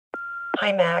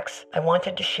Hi, Max. I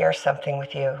wanted to share something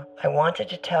with you. I wanted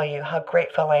to tell you how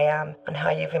grateful I am and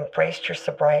how you've embraced your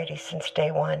sobriety since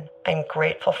day one. I'm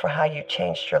grateful for how you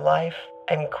changed your life.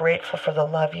 I'm grateful for the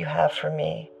love you have for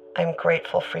me. I'm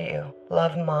grateful for you.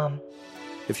 Love, Mom.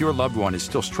 If your loved one is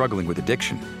still struggling with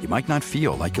addiction, you might not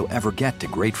feel like you'll ever get to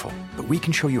grateful, but we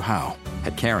can show you how.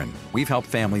 At Caron, we've helped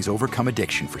families overcome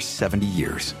addiction for 70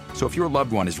 years. So if your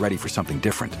loved one is ready for something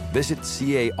different, visit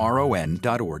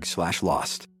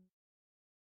caron.org/lost.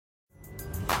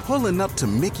 Pulling up to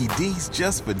Mickey D's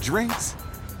just for drinks?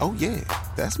 Oh yeah,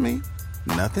 that's me.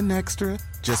 Nothing extra,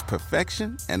 just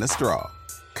perfection and a straw.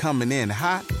 Coming in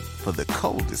hot for the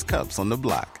coldest cups on the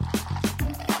block.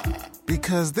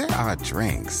 Because there are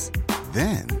drinks.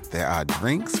 Then there are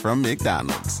drinks from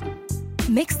McDonald's.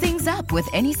 Mix things up with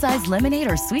any size lemonade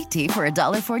or sweet tea for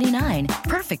 $1.49.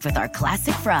 Perfect with our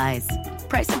classic fries.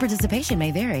 Price and participation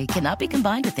may vary. Cannot be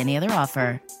combined with any other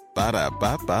offer.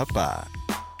 Ba-da-ba-ba-ba.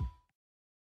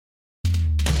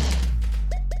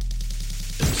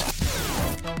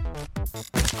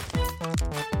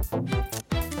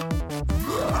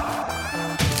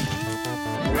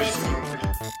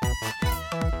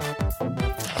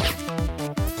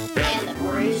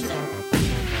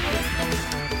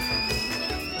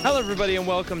 Hello, everybody, and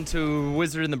welcome to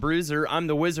Wizard and the Bruiser. I'm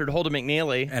the Wizard, Holden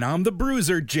McNeely. And I'm the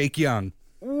Bruiser, Jake Young.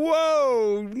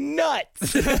 Whoa,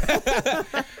 nuts!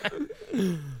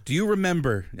 Do you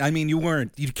remember? I mean, you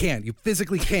can't. You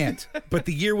physically can't. But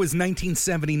the year was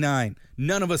 1979.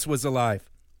 None of us was alive.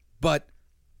 But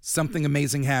something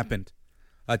amazing happened.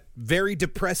 A very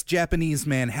depressed Japanese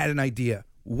man had an idea.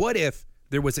 What if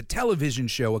there was a television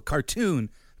show, a cartoon,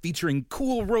 featuring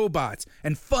cool robots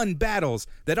and fun battles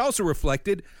that also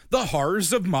reflected the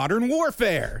horrors of modern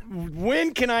warfare?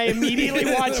 When can I immediately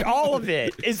watch all of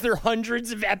it? Is there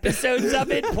hundreds of episodes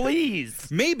of it? Please.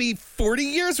 Maybe 40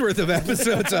 years worth of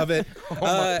episodes of it.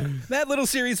 That little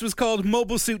series was called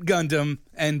Mobile Suit Gundam,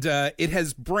 and it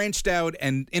has branched out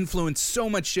and influenced so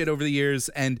much shit over the years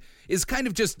and is kind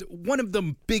of just one of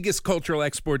the biggest cultural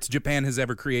exports Japan has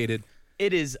ever created.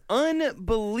 It is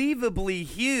unbelievably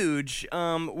huge.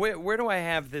 Where do I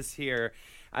have this here?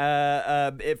 For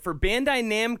Bandai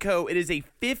Namco, it is a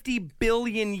 50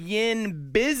 billion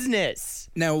yen business.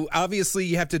 Now, obviously,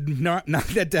 you have to knock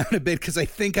that down a bit because I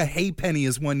think a halfpenny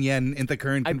is 1 yen in the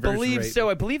current conversion rate. I believe so.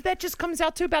 I believe that just comes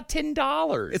out to about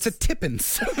 $10. It's a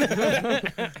tippins.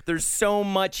 There's so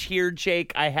much here,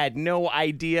 Jake. I had no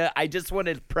idea. I just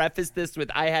wanted to preface this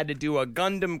with I had to do a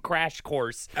Gundam crash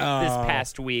course this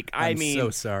past week. I'm so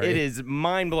sorry. It is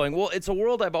mind-blowing. Well, it's a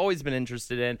world I've always been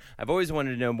interested in. I've always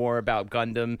wanted to know more about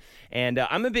Gundam. And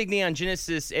I'm a big Neon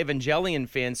Genesis Evangelion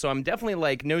fan, so I'm definitely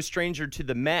like no stranger to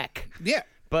the mech. Yeah.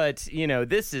 But, you know,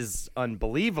 this is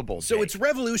unbelievable, So Jake. it's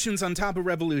revolutions on top of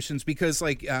revolutions because,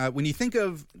 like, when you think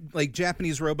of, like,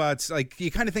 Japanese robots, like, you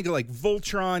kind of think of, like,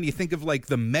 Voltron. You think of, like,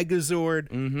 the Megazord.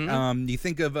 Mm-hmm. You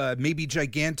think of maybe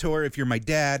Gigantor if you're my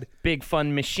dad. Big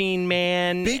Fun Machine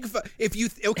Man. If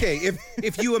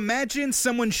you imagine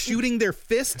someone shooting their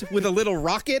fist with a little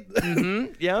rocket.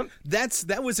 Mm-hmm. Yep.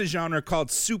 That was a genre called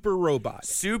Super Robot.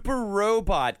 Super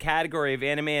Robot category of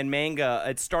anime and manga.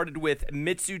 It started with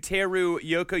Mitsuteru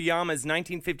Yokoyama's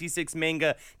 1956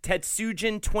 manga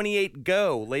Tetsujin 28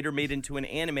 Go, later made into an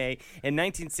anime in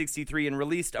 1963 and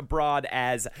released abroad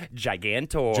as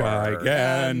Gigantor.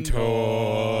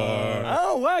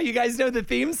 Oh, wow. You guys know the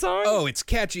theme song? Oh, it's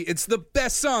catchy. It's the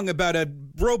best song about a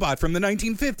robot from the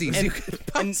 1950s you could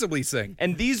possibly sing.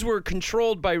 And these were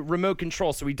controlled by remote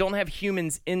control, so we don't have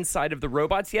humans inside of the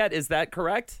robots yet. Is that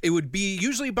correct? It would be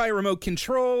usually by remote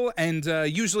control, and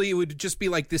usually it would just be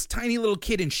like this tiny little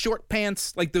kid in short pants,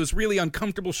 like those really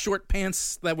uncomfortable short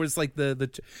pants. That was like the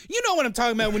you know what I'm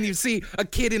talking about when you see a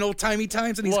kid in old-timey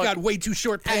times and he's got way too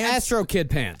short pants. Astro Kid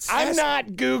pants. I'm not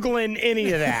Googling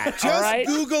any of that. Just all right?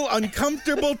 Google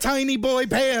uncomfortable tiny boy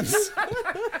pants.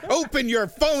 Open your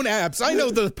phone apps. I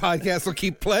know the podcast will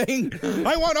keep playing.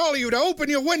 I want all of you to open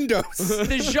your windows.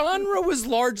 The genre was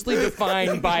largely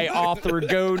defined by author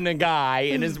Go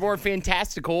Nagai and his more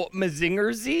fantastical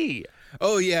Mazinger Z.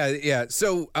 Oh, yeah.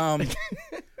 So,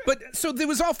 so there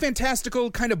was all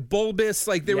fantastical, kind of bulbous,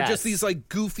 like they were just these like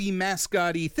goofy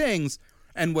mascot-y things.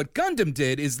 And what Gundam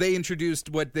did is they introduced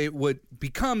what they would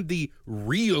become the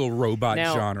real robot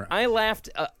genre. I laughed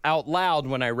out loud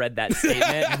when I read that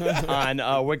statement on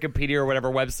Wikipedia or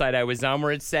whatever website I was on,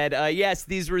 where it said, yes,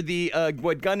 these were the,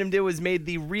 what Gundam did was made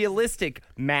the realistic,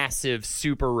 massive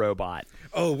super robot.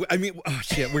 Oh, I mean, oh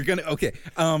shit, we got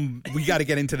to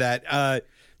get into that.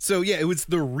 So yeah, it was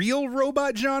the real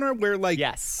robot genre where like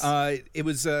Yes. it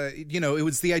was it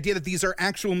was the idea that these are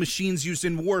actual machines used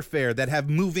in warfare that have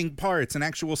moving parts and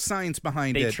actual science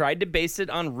behind They it. tried to base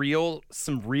it on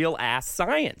some real ass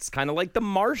science, kind of like The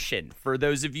Martian. For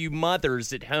those of you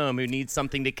mothers at home who need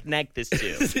something to connect this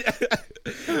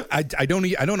to, I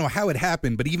don't know how it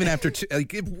happened, but even after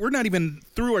we're not even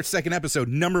through our second episode,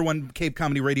 #1 Cape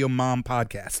Comedy Radio mom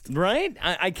podcast. right?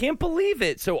 I can't believe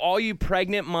it. So all you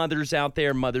pregnant mothers out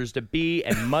there, mothers to be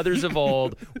and mothers of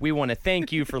old, we want to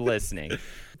thank you for listening.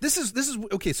 This is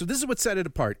okay. So this is what set it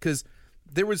apart because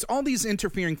there was all these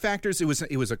interfering factors. It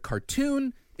was a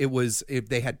cartoon.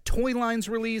 They had toy lines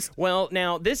released. Well,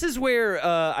 now this is where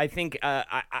I think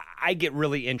I get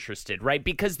really interested, right?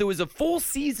 Because there was a full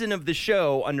season of the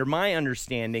show, under my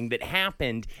understanding, that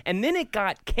happened, and then it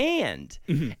got canned,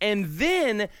 and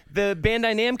then the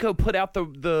Bandai Namco put out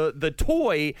the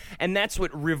toy, and that's what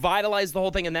revitalized the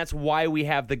whole thing, and that's why we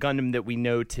have the Gundam that we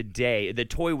know today. The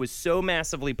toy was so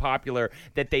massively popular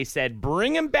that they said,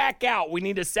 "Bring them back out. We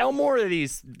need to sell more of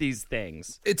these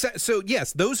things." So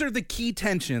yes, those are the key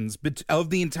tensions of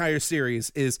the entire series.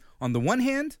 Is on the one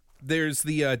hand, there's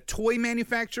the toy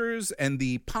manufacturers and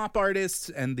the pop artists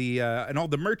and the and all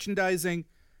the merchandising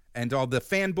and all the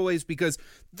fanboys, because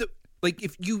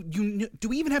if you do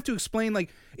we even have to explain,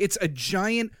 like, it's a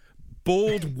giant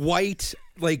bold white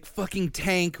like fucking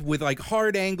tank with like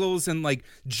hard angles and like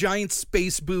giant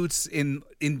space boots in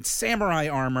samurai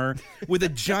armor with a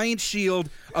giant shield,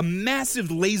 a massive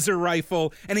laser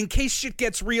rifle, and in case shit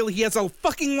gets real, he has a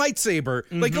fucking lightsaber,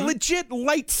 like a legit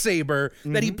lightsaber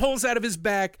that he pulls out of his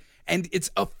back, and it's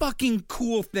a fucking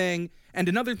cool thing. And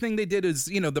another thing they did is,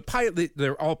 the pilot,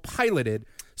 they're all piloted.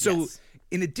 So Yes.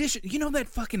 in addition, that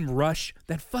fucking rush,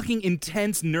 that fucking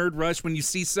intense nerd rush when you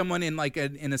see someone in like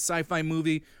in a sci-fi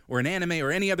movie or an anime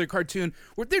or any other cartoon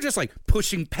where they're just like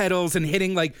pushing pedals and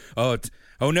hitting like,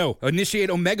 oh no, initiate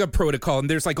Omega Protocol, and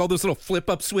there's like all those little flip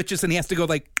up switches, and he has to go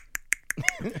like.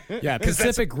 Yeah,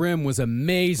 Pacific Rim was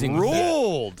amazing.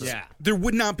 Ruled. Yeah. There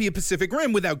would not be a Pacific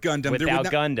Rim without Gundam. Without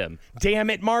Gundam. Damn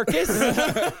it, Marcus.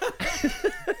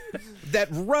 That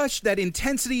rush, that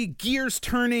intensity, gears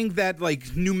turning, that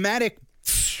like pneumatic.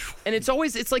 And it's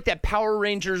like that Power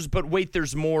Rangers, but wait,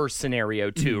 there's more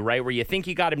scenario too, right? Where you think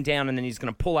you got him down, and then he's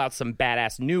going to pull out some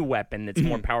badass new weapon that's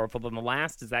more powerful than the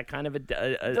last. Is that kind of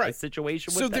a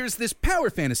situation? So there's this power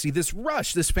fantasy, this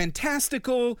rush, this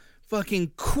fantastical,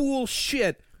 fucking cool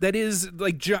shit that is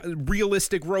like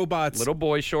realistic robots. Little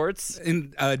boy shorts.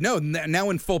 And now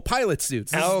in full pilot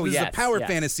suits. This is a power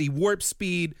fantasy, warp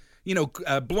speed.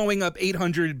 Blowing up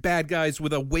 800 bad guys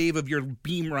with a wave of your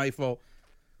beam rifle.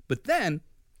 But then,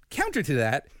 counter to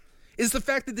that, is the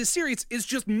fact that this series is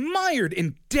just mired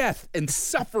in death and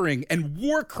suffering and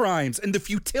war crimes and the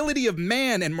futility of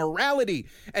man and morality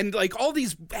and like all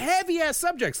these heavy-ass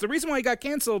subjects. The reason why it got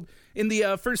canceled in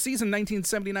the first season,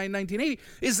 1979-1980,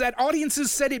 is that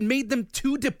audiences said it made them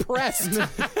too depressed.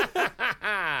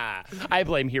 I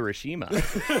blame Hiroshima.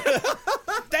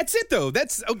 That's it, though.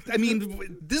 This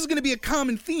is going to be a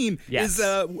common theme. Yes.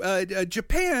 Is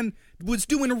Japan was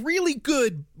doing really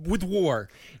good with war.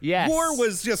 Yes. War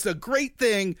was just a great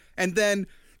thing, and then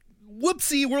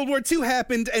whoopsie, World War II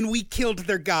happened, and we killed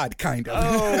their god, kind of.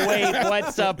 Oh, wait,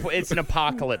 what's up? It's an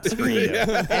apocalypse for you.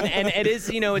 And it is,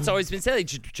 it's always been said like,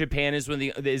 Japan is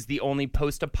the only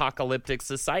post-apocalyptic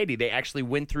society. They actually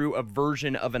went through a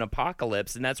version of an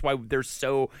apocalypse, and that's why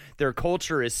their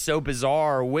culture is so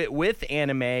bizarre with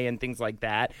anime and things like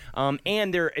that,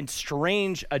 and their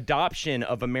strange adoption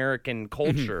of American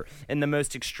culture in the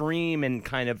most extreme and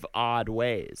kind of odd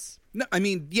ways. No,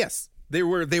 yes. They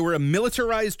were a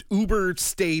militarized Uber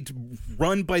state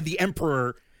run by the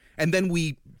emperor, and then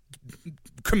we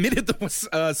committed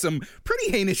some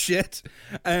pretty heinous shit.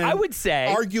 I would say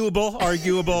arguable.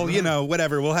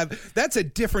 Whatever. That's a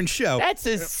different show. That's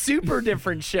a super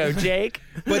different show, Jake.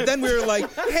 But then we were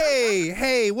like,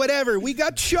 hey, whatever. We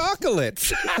got chocolate.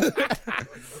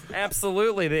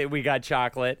 Absolutely, we got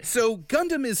chocolate. So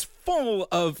Gundam is full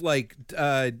of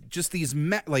just these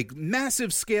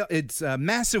massive scale. It's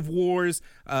massive wars.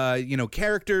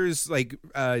 Characters like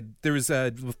there was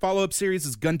a follow-up series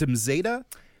is Gundam Zeta.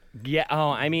 Yeah.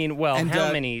 Oh,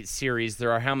 how many series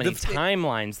there are? How many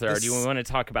timelines there are? Do you want to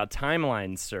talk about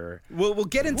timelines, sir? We'll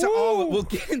get into all. We'll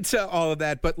get into all of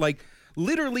that. But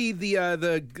literally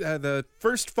the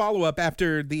first follow-up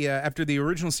after the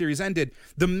original series ended,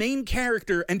 the main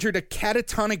character entered a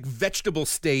catatonic vegetable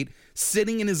state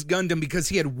sitting in his Gundam because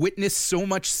he had witnessed so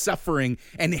much suffering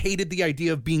and hated the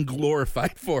idea of being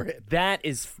glorified for it. That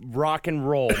is rock and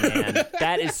roll, man.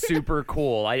 That is super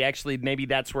cool. I actually, maybe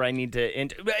that's where I need to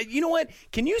you know what?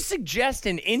 Can you suggest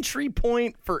an entry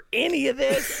point for any of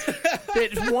this?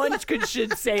 That one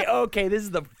should say, okay, this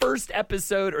is the first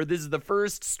episode or this is the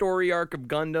first story arc of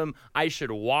Gundam I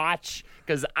should watch?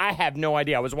 Because I have no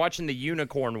idea. I was watching the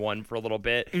unicorn one for a little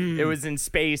bit. It was in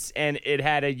space, and it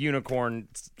had a unicorn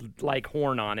like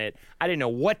horn on it. I didn't know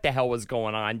what the hell was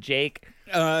going on, Jake.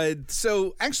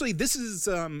 So actually, this is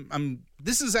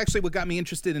actually what got me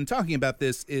interested in talking about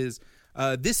this. Is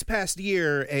this past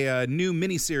year a new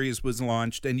miniseries was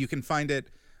launched, and you can find it.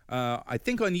 I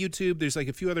think on YouTube. There's like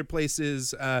a few other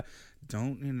places.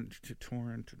 Don't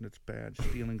torrent. That's bad.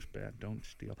 Stealing's bad. Don't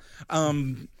steal.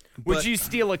 Would you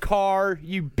steal a car,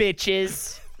 you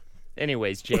bitches?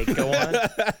 Anyways, Jake, go on.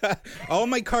 All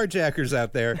my carjackers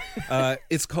out there.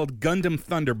 It's called Gundam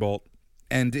Thunderbolt,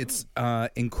 and it's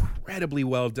incredibly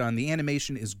well done. The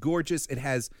animation is gorgeous.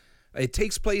 It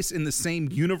takes place in the same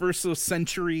Universal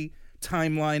Century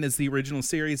timeline as the original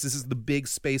series. This is the big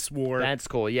space war. That's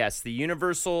cool. Yes, the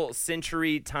Universal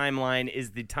Century timeline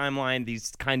is the timeline, the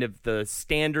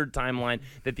standard timeline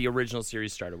that the original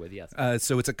series started with. Yes.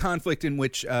 So it's a conflict in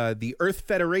which the Earth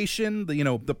Federation,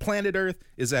 the planet Earth,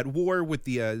 is at war with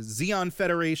the Zeon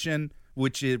Federation,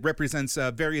 which it represents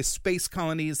various space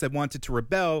colonies that wanted to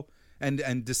rebel.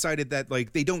 And decided that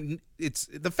like they don't. It's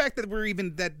the fact that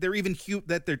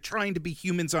that they're trying to be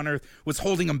humans on Earth was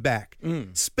holding them back.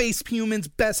 Space humans,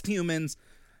 best humans.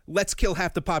 Let's kill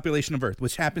half the population of Earth,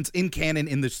 which happens in canon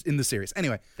in the series.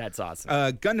 Anyway, that's awesome.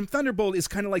 Gundam Thunderbolt is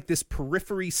kind of like this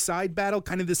periphery side battle,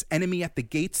 kind of this enemy at the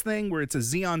gates thing, where it's a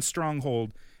Zeon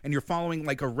stronghold, and you're following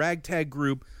like a ragtag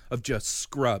group of just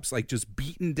scrubs, like just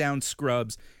beaten down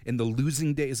scrubs in the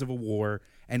losing days of a war,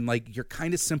 and like you're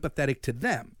kind of sympathetic to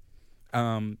them.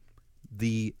 On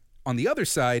the other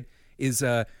side is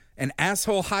an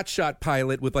asshole hotshot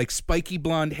pilot with like spiky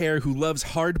blonde hair who loves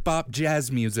hard bop jazz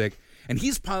music, and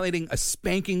he's piloting a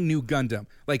spanking new Gundam,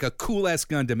 like a cool ass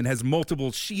Gundam. It has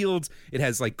multiple shields, it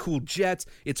has like cool jets,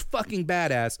 it's fucking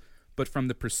badass. But from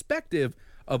the perspective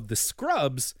of the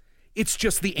scrubs, it's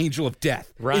just the Angel of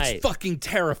Death. Right. It's fucking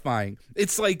terrifying.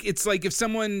 It's like if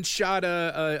someone shot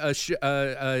a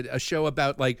show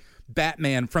about like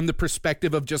Batman from the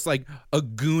perspective of just like a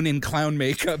goon in clown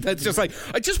makeup that's just like,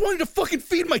 I just wanted to fucking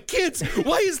feed my kids.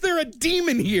 Why is there a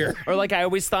demon here? Or like I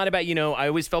always thought about, I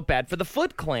always felt bad for the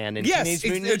Foot Clan. And yes,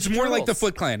 it's more like the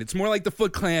Foot Clan. It's more like the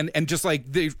Foot Clan, and just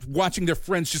like they're watching their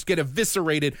friends just get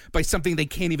eviscerated by something they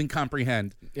can't even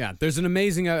comprehend. Yeah, there's an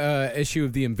amazing issue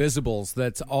of The Invisibles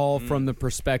that's all from the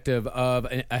perspective of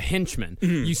a henchman.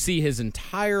 You see his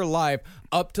entire life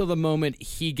up till the moment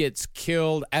he gets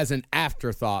killed as an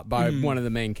afterthought by one of the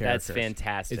main characters. That's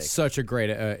fantastic. It's such a great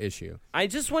issue. I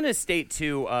just want to state,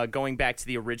 too, going back to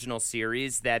the original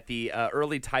series, that the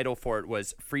early title for it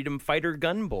was Freedom Fighter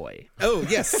Gunboy. Oh,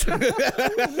 yes.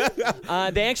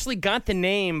 They actually got the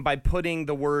name by putting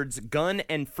the words gun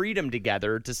and freedom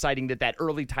together, deciding that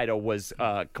early title was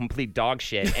complete dog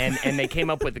shit, and they came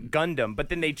up with Gundam. But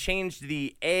then they changed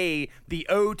the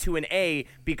O to an A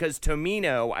because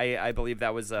Tomino, I believe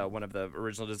that was one of the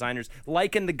original designers,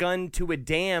 likened the gun to a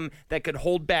dam that could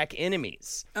hold back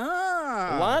enemies. A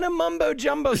lot of mumbo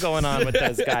jumbo going on with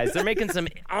those guys. They're making some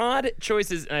odd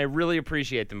choices, and I really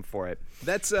appreciate them for it.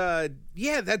 That's the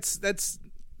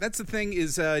thing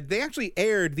is they actually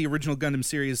aired the original Gundam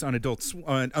series on on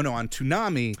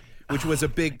Toonami, which was a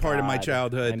big part of my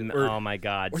childhood. Oh my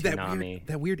God, Toonami.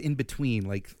 That weird in between,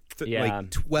 like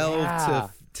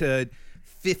 12 to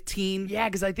 15. Yeah,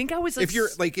 because I think I was if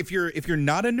you're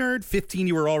not a nerd, 15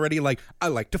 you were already like, I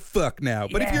like to fuck now.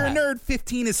 But if you're a nerd,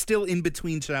 15 is still in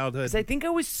between childhood. Because I think I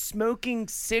was smoking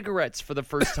cigarettes for the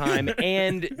first time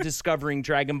and discovering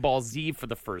Dragon Ball Z for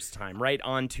the first time, right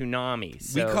on Toonami.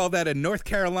 So. We call that a North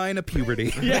Carolina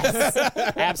puberty. Yes,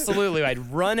 absolutely.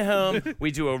 I'd run home.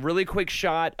 We'd do a really quick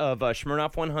shot of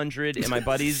Smirnoff 100 in my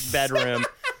buddy's bedroom.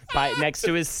 Next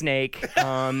to his snake.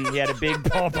 He had a big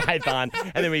ball python.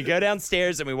 And then we go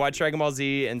downstairs and we watch Dragon Ball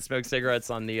Z and smoke cigarettes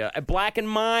on the Black and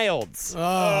Milds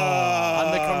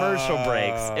on the commercial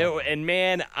breaks. And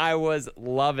man, I was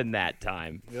loving that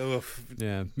time.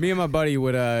 Yeah, me and my buddy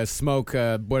would smoke,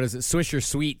 Swisher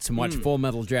Sweets and watch Full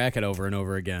Metal Jacket over and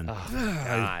over again. Oh,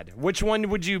 God. Which one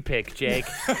would you pick, Jake?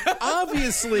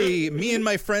 Obviously, me and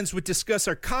my friends would discuss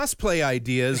our cosplay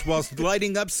ideas whilst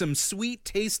lighting up some sweet,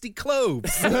 tasty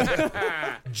cloves.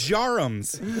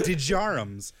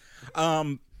 Dijarums.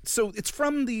 So it's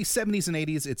from the 70s and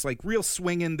 80s. It's like real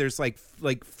swinging. There's like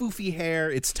foofy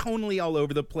hair. It's tonally all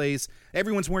over the place.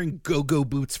 Everyone's wearing go-go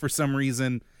boots for some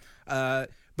reason.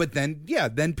 But then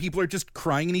people are just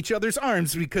crying in each other's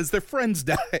arms because their friends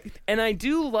died. And I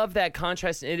do love that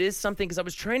contrast. And it is something, because I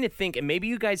was trying to think, and maybe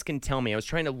you guys can tell me. I was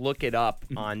trying to look it up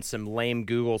on some lame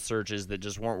Google searches that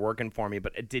just weren't working for me.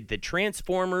 But did the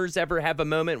Transformers ever have a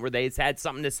moment where they had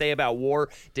something to say about war?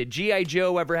 Did G.I.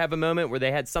 Joe ever have a moment where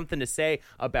they had something to say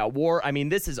about war? I mean,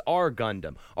 this is our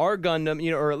Gundam. Our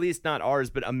Gundam, or at least not ours,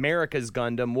 but America's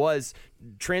Gundam was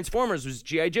Transformers, was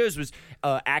G.I. Joe's, was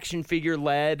action figure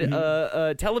led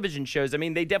television shows. I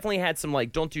mean, they definitely had some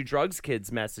like "don't do drugs,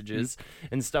 kids" messages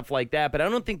and stuff like that. But I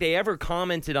don't think they ever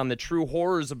commented on the true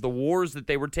horrors of the wars that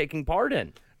they were taking part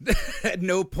in. At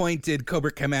no point did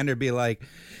Cobra Commander be like,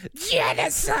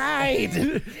 genocide!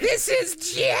 This is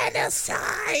genocide!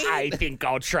 I think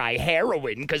I'll try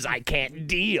heroin because I can't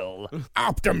deal.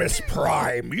 Optimus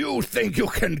Prime, you think you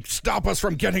can stop us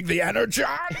from getting the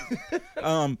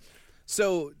energon?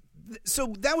 So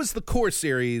that was the core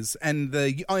series, and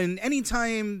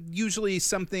anytime usually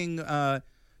something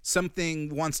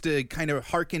wants to kind of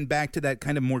harken back to that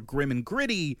kind of more grim and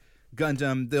gritty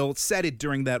Gundam, they'll set it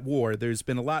during that war. There's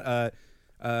been a lot.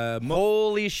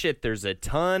 Holy shit, there's a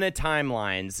ton of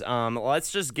timelines.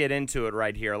 Let's just get into it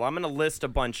right here. I'm going to list a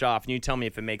bunch off, and you tell me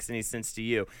if it makes any sense to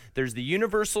you. There's the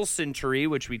Universal Century,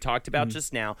 which we talked about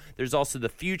just now. There's also the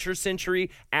Future Century,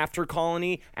 After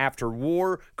Colony, After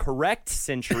War, Correct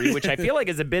Century, which I feel like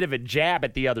is a bit of a jab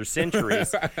at the other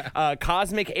centuries.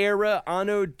 Cosmic Era,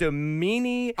 Anno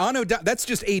Domini. That's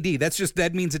just AD.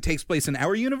 That means it takes place in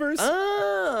our universe.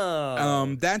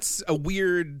 Oh. That's a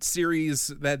weird series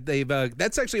that they've...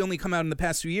 That's actually only come out in the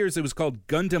past few years. It was called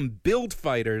Gundam Build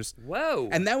Fighters. Whoa.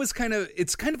 And that was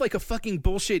it's kind of like a fucking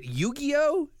bullshit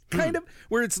Yu-Gi-Oh! Kind of,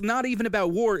 where it's not even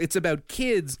about war. It's about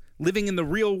kids living in the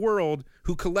real world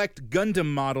who collect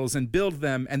Gundam models and build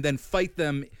them and then fight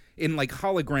them in like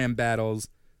hologram battles.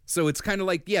 So it's kind of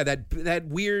like, that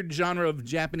weird genre of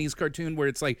Japanese cartoon where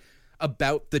it's like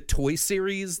about the toy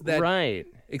series. Right.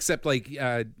 Except like,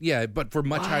 but for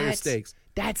much higher stakes.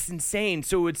 That's insane.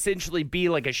 So it would essentially be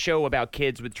like a show about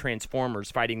kids with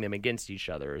Transformers fighting them against each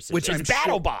other. Which it's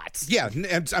BattleBots. Yeah,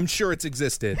 I'm sure it's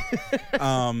existed.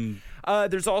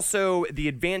 There's also the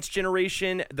Advanced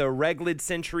Generation, the Reglid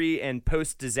Century, and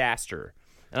Post-Disaster.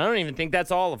 And I don't even think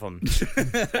that's all of them.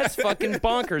 That's fucking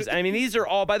bonkers. I mean, these are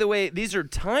all, by the way, these are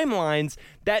timelines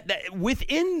that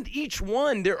within each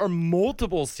one, there are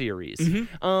multiple series.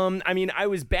 I mean, I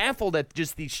was baffled at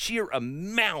just the sheer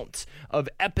amount of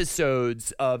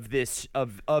episodes of this,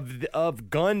 of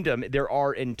Gundam there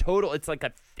are in total. It's like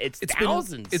it's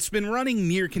thousands. It's been running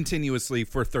near continuously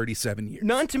for 37 years.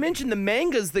 Not to mention the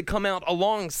mangas that come out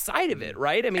alongside of it,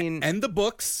 right? I mean... And the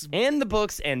books. And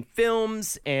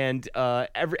films and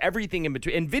everything in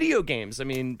between. And video games. I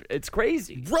mean, it's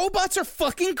crazy. Robots are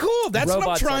fucking cool. That's what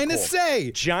I'm trying to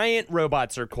say. Giant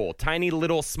robots are cool. Tiny,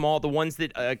 little, small. The ones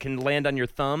that can land on your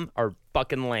thumb are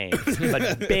fucking lame.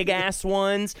 But big-ass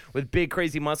ones with big,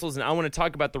 crazy muscles. And I want to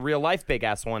talk about the real-life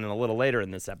big-ass one a little later in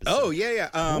this episode. Oh, yeah.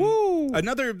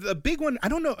 Another big one. I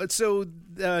don't know. So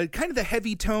kind of the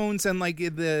heavy tones and like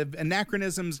the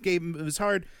anachronisms it was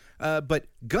hard. But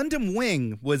Gundam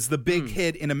Wing was the big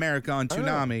hit in America on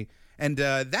Toonami. And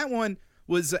that one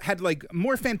had like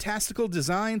more fantastical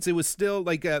designs. It was still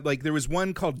like there was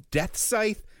one called Death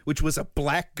Scythe, which was a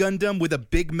black Gundam with a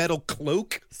big metal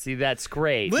cloak. See, that's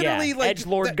great. Literally, like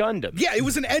Edgelord Gundam. Yeah, it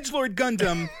was an Edgelord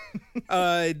Gundam.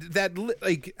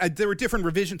 There were different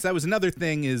revisions. That was another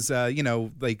thing. Is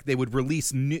like they would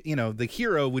release the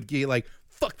hero would be like,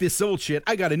 fuck this old shit,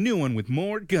 I got a new one with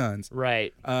more guns.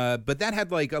 Right. But that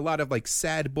had like a lot of like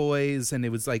sad boys, and it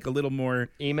was like a little more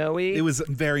emo-y? It was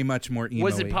very much more emo-y.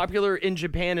 Was it popular in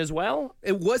Japan as well?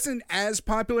 It wasn't as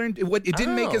popular. It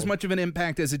didn't make as much of an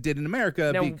impact as it did in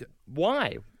America. Now,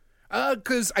 why?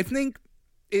 Because I think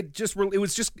it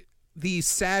was just the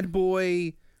sad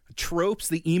boy tropes,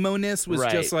 the emo-ness was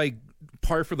just like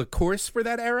par for the course for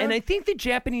that era. And I think the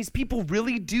Japanese people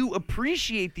really do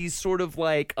appreciate these sort of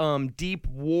like deep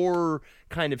war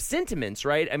kind of sentiments,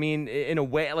 right? I mean, in a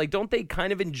way, like, don't they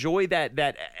kind of enjoy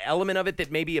that element of it that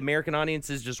maybe American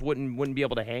audiences just wouldn't be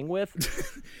able to hang with?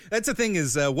 That's the thing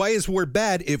is, why is war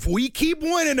bad if we keep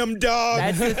winning them, dog?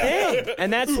 That's the thing.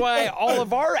 And that's why all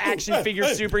of our action figure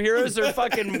superheroes are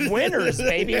fucking winners,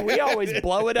 baby. We always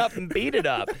blow it up and beat it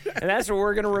up. And that's where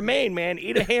we're going to remain, man.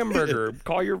 Eat a hamburger.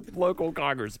 Call your local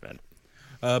congressman.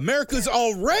 America's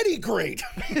already great.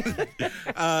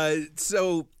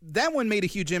 So that one made a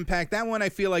huge impact. That one, I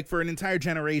feel like, for an entire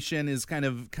generation is kind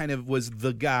of was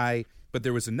the guy. But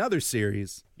there was another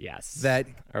series. Yes. That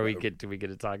do we get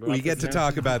to talk about? We get to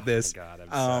talk about this. Oh my God,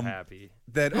 I'm so happy.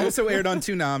 That also aired on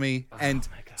Toonami, and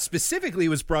specifically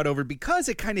was brought over because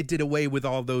it kind of did away with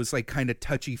all those like kind of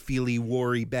touchy-feely,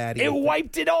 war-y baddie. It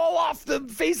wiped it all off the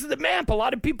face of the map. A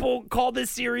lot of people call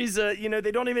this series,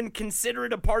 they don't even consider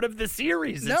it a part of the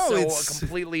series. It's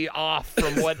completely off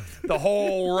from what the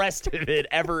whole rest of it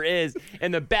ever is,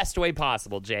 in the best way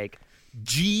possible, Jake.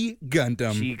 G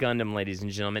Gundam. G Gundam, ladies and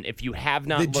gentlemen. If you have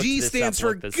not looked G this stands up, for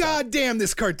look this God up. damn,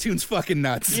 this cartoon's fucking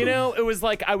nuts. You know, it was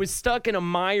like I was stuck in a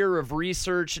mire of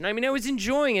research, and I mean, I was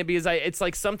enjoying it because it's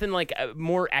like something like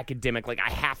more academic. Like, I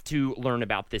have to learn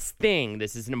about this thing.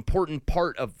 This is an important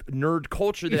part of nerd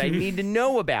culture that I need to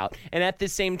know about. And at the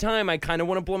same time, I kind of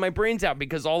want to blow my brains out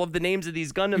because all of the names of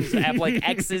these Gundams have like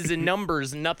X's and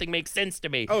numbers, and nothing makes sense to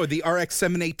me. Oh, the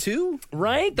RX-782?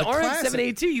 Right? The classic.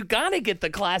 RX-782. You got to get the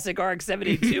classic RX-782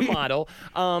 model.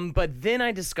 But then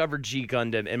I discovered G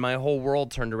Gundam, and my whole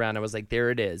world turned around. I was like, there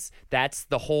it is. That's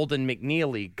the Holden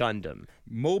McNeely Gundam.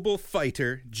 Mobile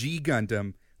Fighter G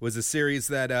Gundam was a series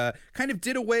that kind of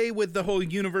did away with the whole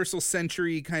Universal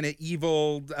Century kind of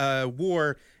evil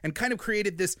war and kind of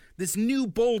created this new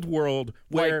bold world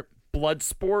where... Like blood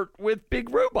sport with big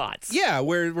robots. Yeah,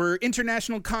 where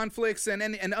international conflicts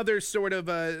and other sort of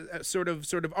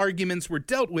arguments were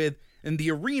dealt with in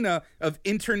the arena of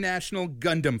international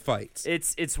Gundam fights.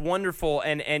 It's wonderful,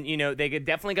 and they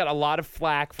definitely got a lot of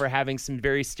flack for having some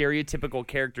very stereotypical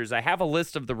characters. I have a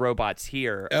list of the robots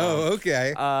here. Oh,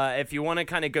 okay. If you want to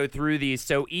kind of go through these.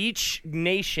 So each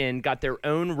nation got their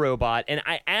own robot, and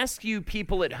I ask you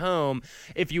people at home,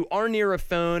 if you are near a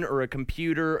phone or a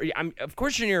computer, of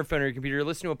course you're near a phone or a computer, you're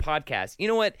listening to a podcast. You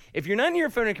know what? If you're not near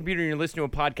a phone or a computer and you're listening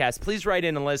to a podcast, please write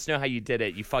in and let us know how you did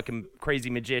it, you fucking crazy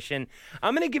magician.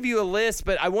 I'm going to give you a list,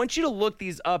 but I want you to look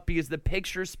these up because the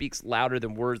picture speaks louder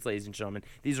than words, ladies and gentlemen.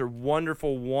 These are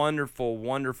wonderful, wonderful,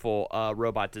 wonderful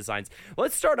robot designs.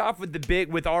 Let's start off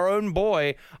with our own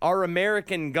boy, our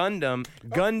American Gundam,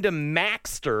 Gundam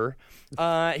Maxter.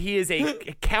 He is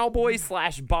a cowboy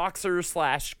 / boxer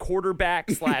 /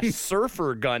 quarterback /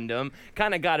 surfer Gundam.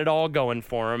 Kind of got it all going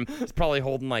for him. He's probably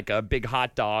holding like a big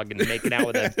hot dog and making out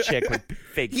with a chick with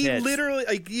fake tits. He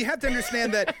literally, you have to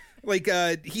understand that. Like,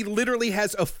 he literally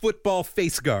has a football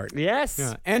face guard. Yes.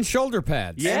 Yeah. And shoulder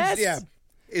pads. Yes. And, yeah.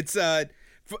 It's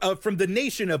from the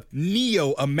nation of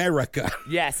Neo America.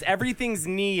 Yes, everything's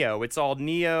Neo. It's all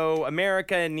Neo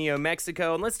America and Neo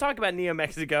Mexico. And let's talk about Neo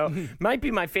Mexico. Might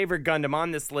be my favorite Gundam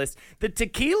on this list, the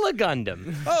Tequila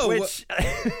Gundam. Oh, which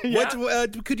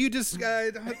what? Could you just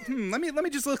let me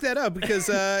just look that up because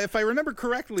if I remember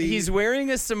correctly, he's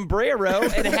wearing a sombrero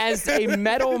and has a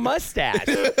metal mustache.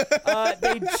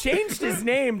 They changed his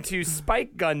name to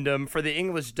Spike Gundam for the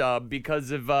English dub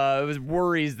because of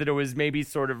worries that it was maybe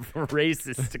sort of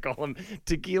racist to call him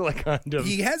Tequila Gundam.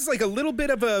 He has like a little bit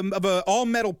of a all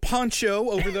metal poncho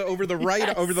over the right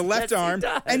Yes, over the left yes, he arm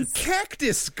does. and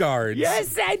cactus guards.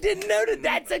 Yes, I didn't know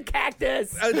that's a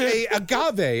cactus. A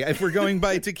agave. If we're going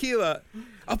by tequila,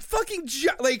 a fucking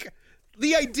like.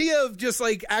 The idea of just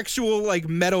like actual like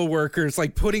metal workers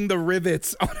like putting the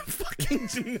rivets on a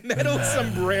fucking metal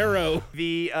sombrero.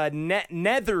 The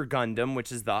Nether Gundam,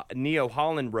 which is the Neo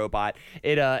Holland robot,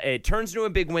 it turns into a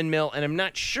big windmill, and I'm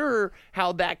not sure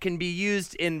how that can be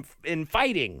used in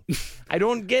fighting. I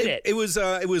don't get it. It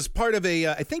was part of a.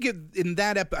 I think in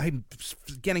that I'm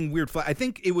getting weird. I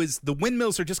think it was the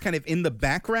windmills are just kind of in the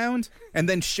background, and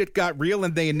then shit got real,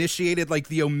 and they initiated like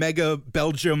the Omega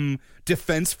Belgium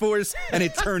Defense Force, and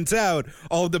it turns out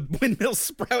all the windmills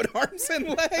sprout arms and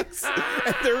legs,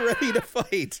 and they're ready to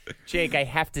fight. Jake, I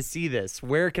have to see this.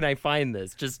 Where can I find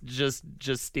this? Just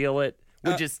steal it.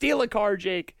 Would you steal a car,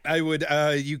 Jake? I would.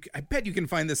 I bet you can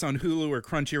find this on Hulu or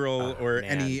Crunchyroll or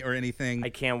man. anything. I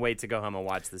can't wait to go home and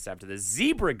watch this after this.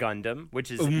 Zebra Gundam,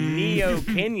 which is Neo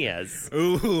Kenya's.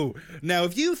 Ooh! Now,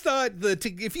 if you thought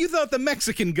the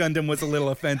Mexican Gundam was a little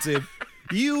offensive.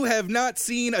 You have not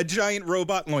seen a giant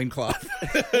robot loincloth.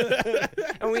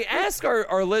 And we ask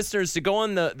our listeners to go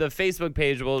on the Facebook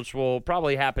page, which will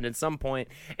probably happen at some point.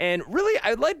 And really,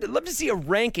 I'd love to see a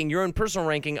ranking, your own personal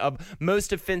ranking of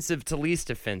most offensive to least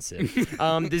offensive.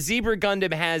 The Zebra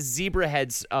Gundam has zebra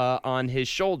heads on his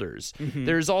shoulders. Mm-hmm.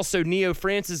 There's also Neo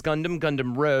Francis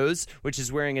Gundam Rose, which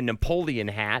is wearing a Napoleon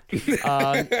hat.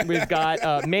 We've got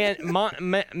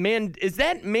is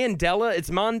that Mandela? It's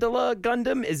Mandela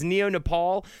Gundam is Neo Nepal.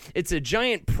 tall. It's a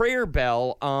giant prayer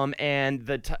bell, and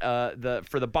the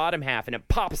for the bottom half, and it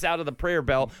pops out of the prayer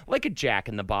bell like a Jack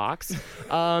in the Box.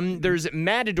 There's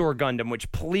Matador Gundam,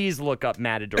 which please look up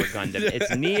Matador Gundam.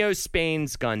 It's Neo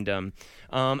Spain's Gundam.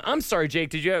 I'm sorry, Jake.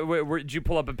 Did you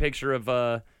pull up a picture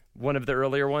of one of the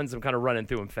earlier ones? I'm kind of running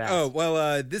through them fast. Oh,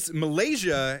 well, this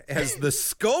Malaysia has the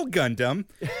Skull Gundam,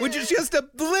 which is just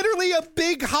literally a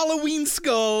big Halloween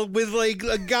skull with like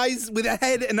guys with a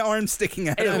head and arms sticking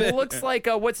out of it. It looks like,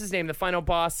 what's his name? The final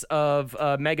boss of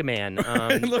Mega Man.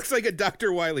 It looks like a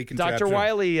Dr. Wily contraption. Dr.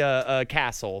 Wily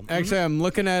castle. Actually, I'm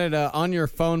looking at it on your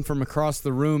phone from across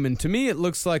the room, and to me, it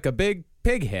looks like a big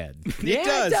pig head.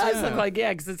 Yeah, it does look like,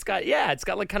 because it's got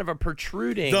like kind of a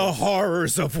protruding. The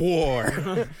horrors of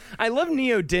war. I love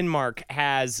Neo Denmark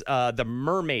has the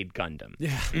Mermaid Gundam.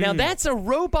 Yeah. Now that's a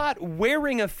robot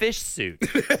wearing a fish suit,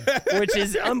 which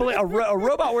is unbelievable. A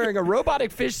robot wearing a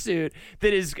robotic fish suit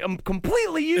that is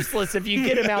completely useless if you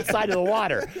get him outside of the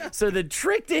water. So the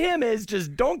trick to him is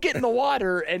just don't get in the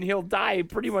water and he'll die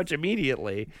pretty much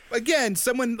immediately. Again,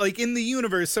 someone like in the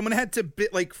universe, someone had to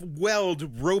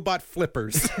weld robot flippers.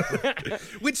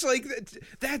 Which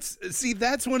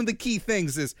that's one of the key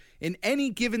things is in any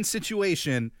given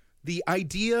situation, the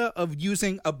idea of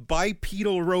using a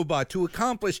bipedal robot to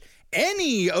accomplish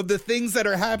any of the things that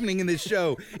are happening in this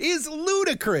show is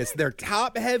ludicrous. They're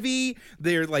top heavy.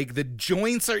 They're like the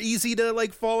joints are easy to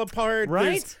like fall apart.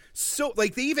 Right? So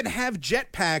like they even have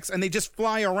jetpacks and they just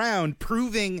fly around,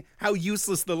 proving how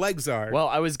useless the legs are. Well,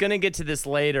 I was going to get to this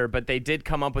later, but they did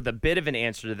come up with a bit of an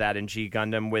answer to that in G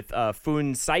Gundam with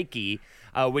Fun Psyche,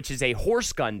 which is a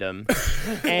horse Gundam.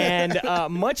 And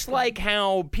much like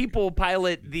how people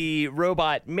pilot the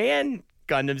robot man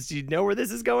Gundams, do you know where this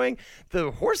is going?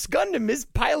 The horse Gundam is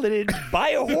piloted by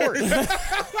a horse.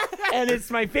 And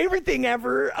it's my favorite thing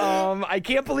ever. I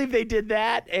can't believe they did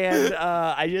that, and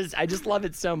I just love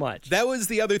it so much. That was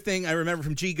the other thing I remember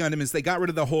from G Gundam is they got rid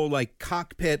of the whole like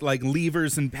cockpit like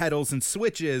levers and pedals and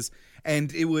switches,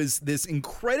 and it was this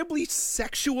incredibly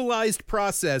sexualized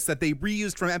process that they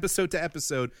reused from episode to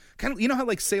episode. Kind of, you know how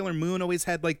like Sailor Moon always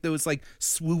had like those like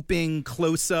swooping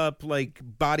close up like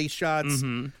body shots.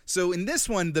 Mm-hmm. So in this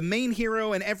one, the main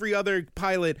hero and every other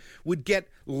pilot would get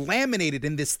laminated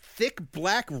in this thick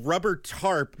black rubber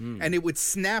tarp, and it would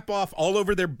snap off all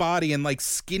over their body in like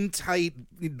skin tight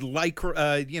like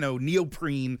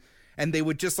neoprene, and they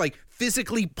would just like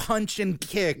physically punch and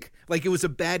kick like it was a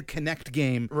bad Connect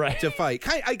game to fight.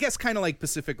 I guess kind of like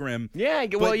Pacific Rim. Yeah,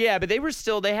 but they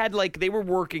were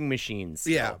working machines.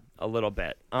 Yeah, a little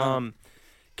bit.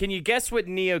 Can you guess what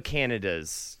Neo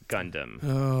Canada's Gundam?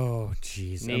 Oh,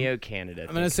 jeez. Neo Canada.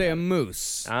 I'm going to say a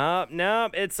moose. No,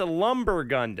 it's a lumber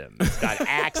Gundam. It's got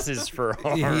axes for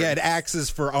arms. Yeah, he had axes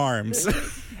for arms.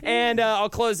 And I'll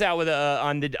close out with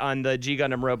on the G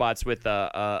Gundam robots with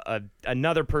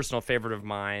another personal favorite of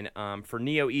mine for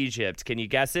Neo Egypt. Can you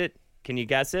guess it?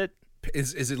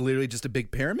 Is it literally just a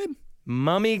big pyramid?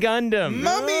 Mummy Gundam.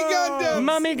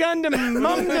 Mummy Gundam.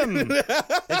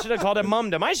 Mumdum. They should have called it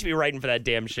Mumdum. I should be writing for that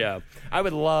damn show. I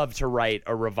would love to write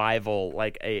a revival,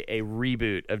 like a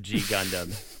reboot of G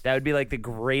Gundam. That would be like the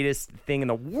greatest thing in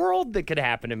the world that could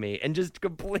happen to me, and just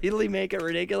completely make it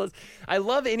ridiculous. I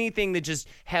love anything that just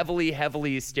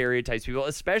heavily stereotypes people,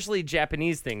 especially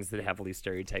Japanese things that heavily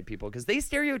stereotype people, because they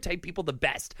stereotype people the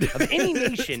best of any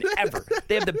nation ever.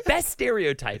 They have the best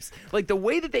stereotypes. Like the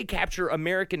way that they capture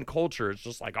American culture. It's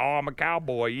just like, oh, I'm a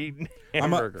cowboy eating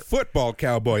hamburger. I'm a football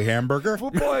cowboy hamburger.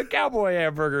 Football cowboy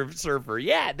hamburger surfer.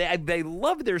 Yeah, they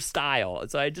love their style.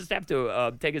 So I just have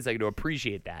to take a second to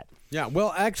appreciate that. Yeah,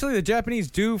 well, actually, the Japanese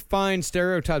do find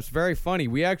stereotypes very funny.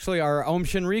 We actually, our Om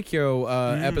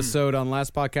Shinrikyo episode on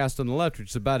Last Podcast on the Left,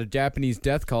 which is about a Japanese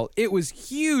death cult, it was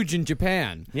huge in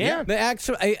Japan. Yeah.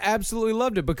 I absolutely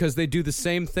loved it because they do the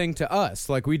same thing to us.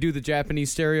 Like, we do the Japanese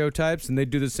stereotypes, and they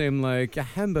do the same, like,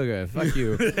 hamburger, fuck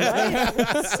you.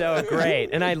 So great.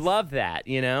 And I love that,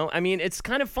 you know? I mean, it's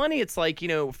kind of funny. It's like, you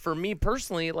know, for me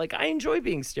personally, like, I enjoy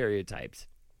being stereotyped.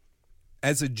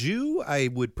 As a Jew, I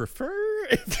would prefer.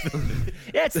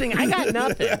 Yeah, it's the thing. I got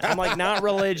nothing. I'm like not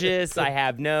religious. I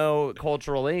have no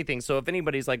cultural anything. So if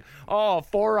anybody's like, "Oh,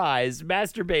 Four Eyes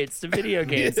masturbates to video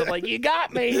games," I'm like, "You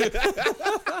got me."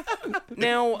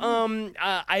 Now,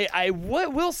 I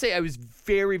will say I was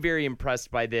very, very impressed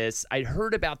by this. I'd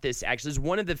heard about this actually. It's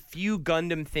one of the few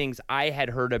Gundam things I had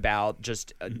heard about,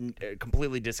 just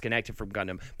completely disconnected from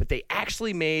Gundam. But they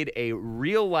actually made a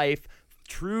real life,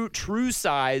 true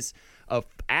size of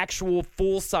actual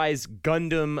full-size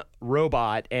Gundam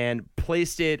robot and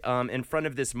placed it in front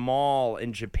of this mall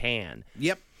in Japan.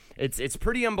 Yep. It's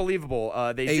pretty unbelievable.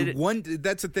 They did it.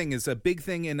 That's the thing, is a big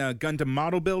thing in Gundam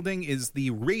model building is the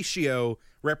ratio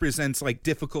represents like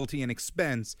difficulty and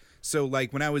expense. So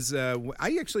like when I was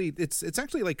it's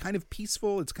actually like kind of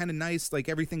peaceful. It's kind of nice. Like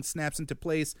everything snaps into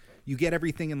place. You get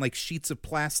everything in like sheets of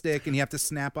plastic and you have to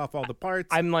snap off all the parts.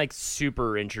 I'm like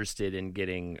super interested in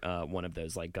getting one of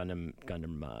those like Gundam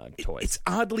toys. It's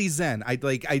oddly zen.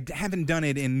 I haven't done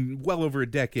it in well over a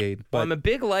decade. But Well, I'm a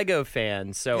big Lego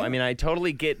fan, so I mean I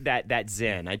totally get that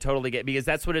zen. I totally get, because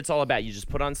that's what it's all about. You just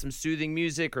put on some soothing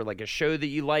music or like a show that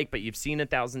you like, but you've seen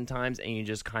 1,000 times, and you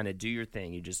just kind of do your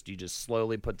thing. You just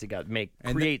slowly put together,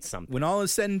 create something. When all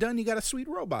is said and done, you got a sweet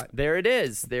robot. There it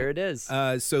is.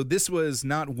 So this was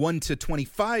not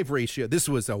 1:25 ratio. This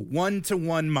was a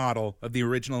 1:1 model of the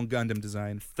original Gundam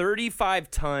design. 35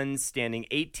 tons, standing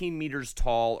 18 meters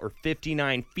tall, or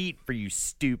 59 feet for you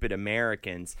stupid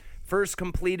Americans. First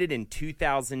completed in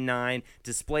 2009,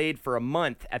 displayed for a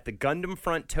month at the Gundam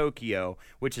Front Tokyo,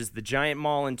 which is the giant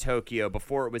mall in Tokyo,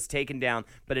 before it was taken down,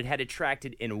 but it had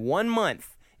attracted, in 1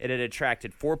 month, it had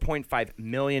attracted 4.5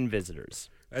 million visitors.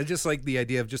 I just like the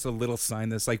idea of just a little sign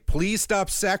that's like, please stop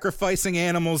sacrificing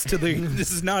animals to the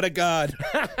this is not a god.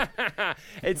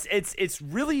 It's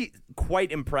really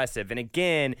quite impressive. And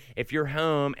again, if you're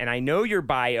home, and I know you're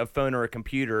by a phone or a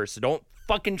computer, so don't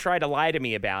fucking try to lie to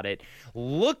me about it,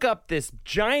 look up this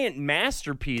giant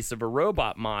masterpiece of a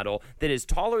robot model that is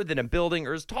taller than a building,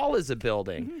 or as tall as a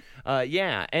building.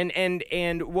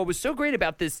 And what was so great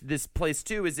about this place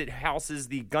too is it houses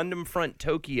the Gundam Front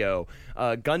Tokyo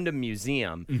Gundam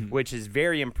Museum, which is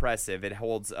very impressive. It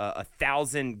holds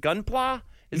 1,000 Gunpla.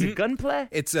 Is it Gunpla?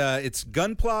 It's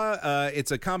Gunpla.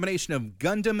 It's a combination of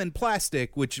Gundam and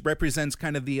plastic, which represents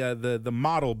kind of the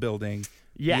model building.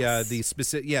 Yes. The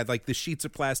specific, like the sheets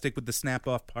of plastic with the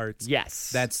snap-off parts.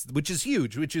 Yes. Which is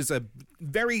huge, which is a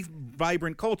very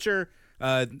vibrant culture.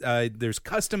 There's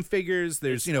custom figures.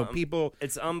 There's, people.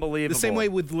 It's unbelievable. The same way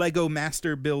with Lego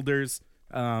master builders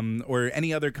or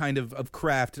any other kind of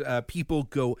craft, people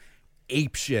go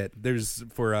ape shit. There's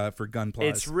for Gunpla.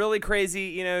 It's really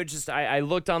crazy, just I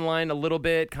looked online a little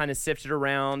bit, kind of sifted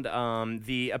around.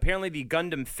 Apparently the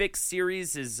Gundam Fix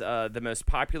series is the most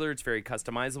popular. It's very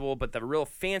customizable, but the real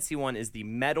fancy one is the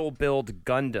Metal Build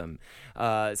Gundam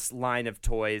line of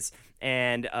toys.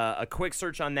 And a quick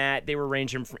search on that, they were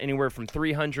ranging from anywhere from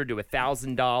 $300 to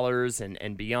 $1,000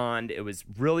 and beyond. It was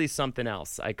really something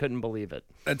else. I couldn't believe it.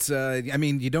 That's,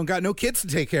 you don't got no kids to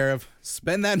take care of.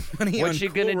 Spend that money on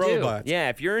cool robots. Yeah,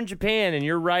 if you're in Japan and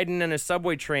you're riding on a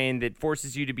subway train that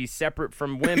forces you to be separate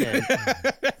from women,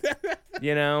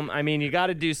 you got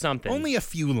to do something. Only a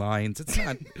few lines. It's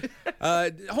not.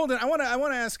 Holden, I want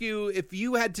to ask you, if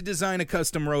you had to design a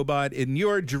custom robot in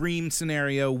your dream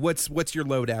scenario, what's your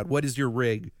loadout? What is your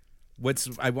rig?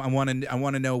 I want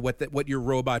to know what your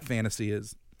robot fantasy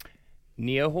is.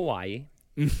 Neo Hawaii.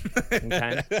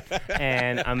 Okay.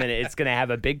 And it's gonna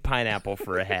have a big pineapple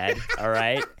for a head, all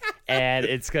right, and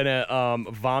it's gonna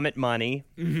vomit money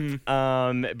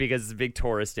because it's a big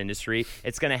tourist industry.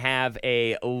 It's gonna have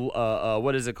a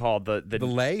what is it called, the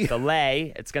lei? The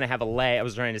lei. It's gonna have a lei. I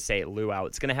was trying to say luau.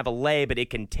 It's gonna have a lei, but it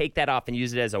can take that off and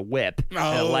use it as a whip,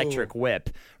 an electric whip,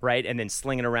 right, and then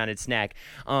sling it around its neck.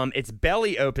 Its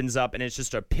belly opens up and it's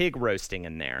just a pig roasting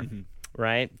in there.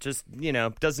 Right? Just,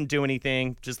 doesn't do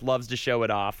anything, just loves to show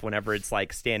it off whenever it's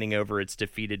like standing over its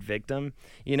defeated victim,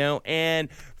 And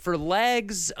for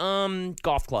legs,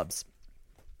 golf clubs.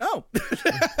 Oh,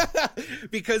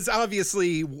 because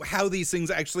obviously how these things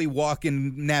actually walk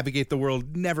and navigate the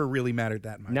world never really mattered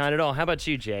that much. Not at all. How about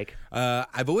you, Jake?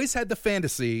 I've always had the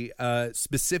fantasy,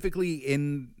 specifically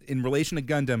in relation to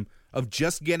Gundam, of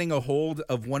just getting a hold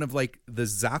of one of like the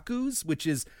Zakus, which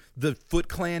is the Foot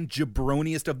Clan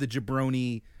jabroniest of the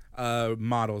jabroni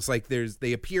models. Like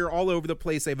they appear all over the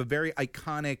place. They have a very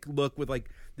iconic look with like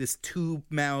this tube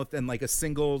mouth and like a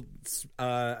single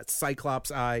cyclops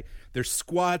eye. They're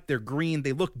squat, they're green,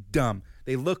 they look dumb.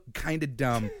 They look kind of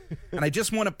dumb. And I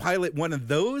just want to pilot one of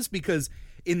those because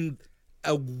in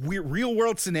a real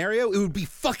world scenario, it would be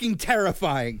fucking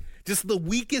terrifying. Just the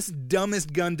weakest,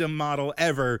 dumbest Gundam model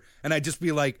ever. And I'd just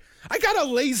be like, I got a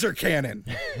laser cannon.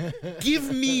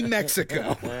 Give me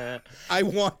Mexico. I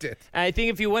want it. I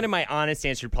think if you wanted my honest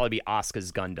answer, it'd probably be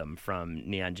Asuka's Gundam from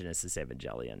Neon Genesis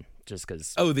Evangelion. Just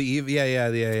because. Oh, the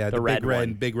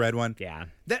red big red one. Yeah.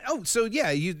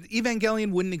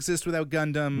 Evangelion wouldn't exist without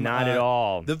Gundam. Not at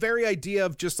all. The very idea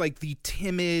of just like the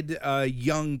timid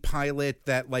young pilot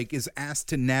that like is asked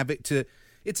to navigate to.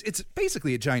 it's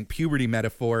basically a giant puberty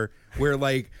metaphor where,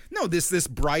 like, no, this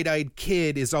bright-eyed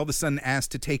kid is all of a sudden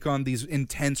asked to take on these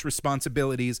intense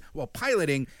responsibilities while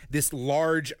piloting this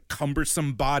large,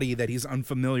 cumbersome body that he's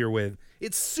unfamiliar with.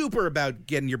 It's super about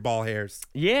getting your ball hairs.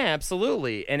 Yeah,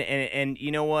 absolutely. And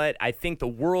you know what? I think the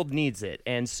world needs it.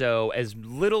 And so, as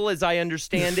little as I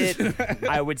understand it,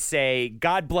 I would say,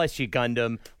 God bless you,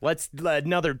 Gundam. Let's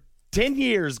another 10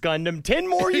 years, Gundam. 10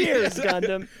 more years,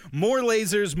 Gundam. More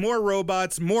lasers, more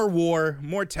robots, more war,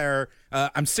 more terror.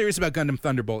 I'm serious about Gundam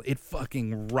Thunderbolt. It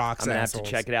fucking rocks. I'm going to have to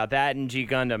check it out. That and G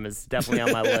Gundam is definitely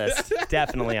on my list.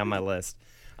 Definitely on my list.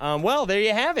 Well, there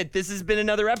you have it. This has been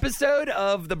another episode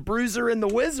of The Bruiser and the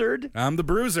Wizard. I'm the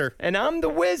Bruiser. And I'm the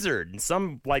Wizard.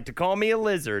 Some like to call me a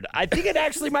lizard. I think it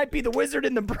actually might be the Wizard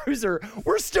and the Bruiser.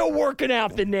 We're still working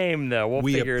out the name, though. We'll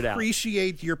figure it out. We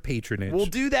appreciate your patronage. We'll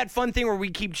do that fun thing where we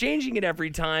keep changing it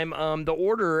every time, the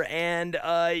order, and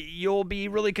you'll be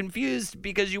really confused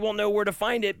because you won't know where to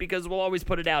find it because we'll always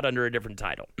put it out under a different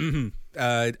title. Mm-hmm.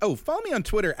 Follow me on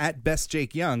Twitter at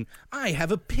BestJakeYoung. I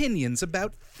have opinions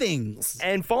about things.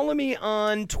 And follow me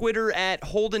on Twitter at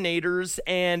Holdenators,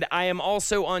 and I am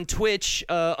also on Twitch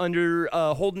under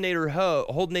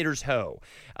Holdenators Ho.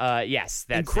 Yes,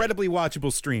 that's incredibly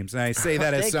watchable streams, and I say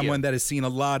that as someone that has seen a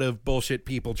lot of bullshit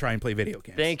people try and play video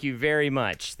games. Thank you very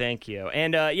much. Thank you.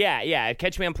 And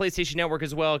catch me on PlayStation Network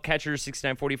as well,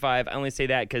 Catcher6945. I only say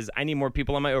that because I need more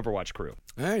people on my Overwatch crew.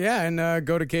 And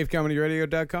go to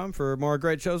cavecomedyradio.com for more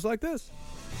great shows like this.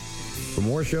 For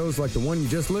more shows like the one you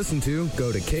just listened to,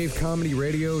 go to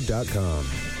cavecomedyradio.com.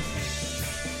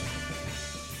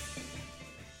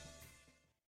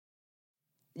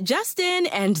 Justin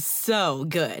and so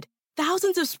good.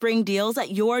 Thousands of spring deals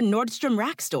at your Nordstrom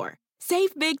Rack store.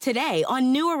 Save big today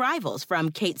on new arrivals from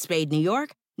Kate Spade New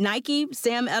York, Nike,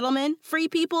 Sam Edelman, Free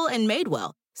People, and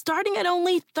Madewell, starting at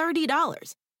only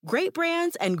 $30. Great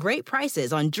brands and great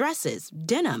prices on dresses,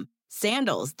 denim,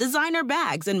 sandals, designer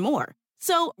bags, and more.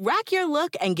 So rack your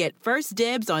look and get first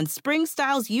dibs on spring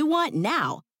styles you want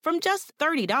now from just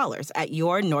 $30 at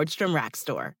your Nordstrom Rack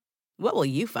store. What will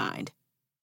you find?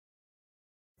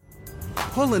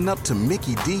 Pulling up to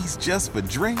Mickey D's just for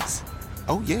drinks?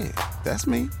 Oh yeah, that's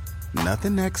me.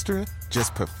 Nothing extra,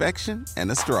 just perfection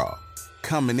and a straw.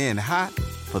 Coming in hot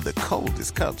for the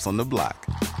coldest cups on the block.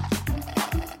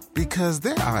 Because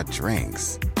there are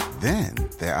drinks. Then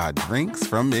there are drinks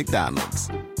from McDonald's.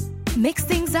 Mix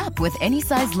things up with any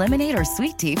size lemonade or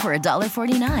sweet tea for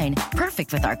 $1.49.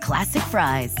 Perfect with our classic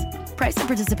fries. Price and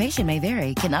participation may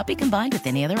vary. Cannot be combined with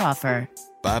any other offer.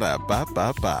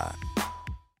 Ba-da-ba-ba-ba.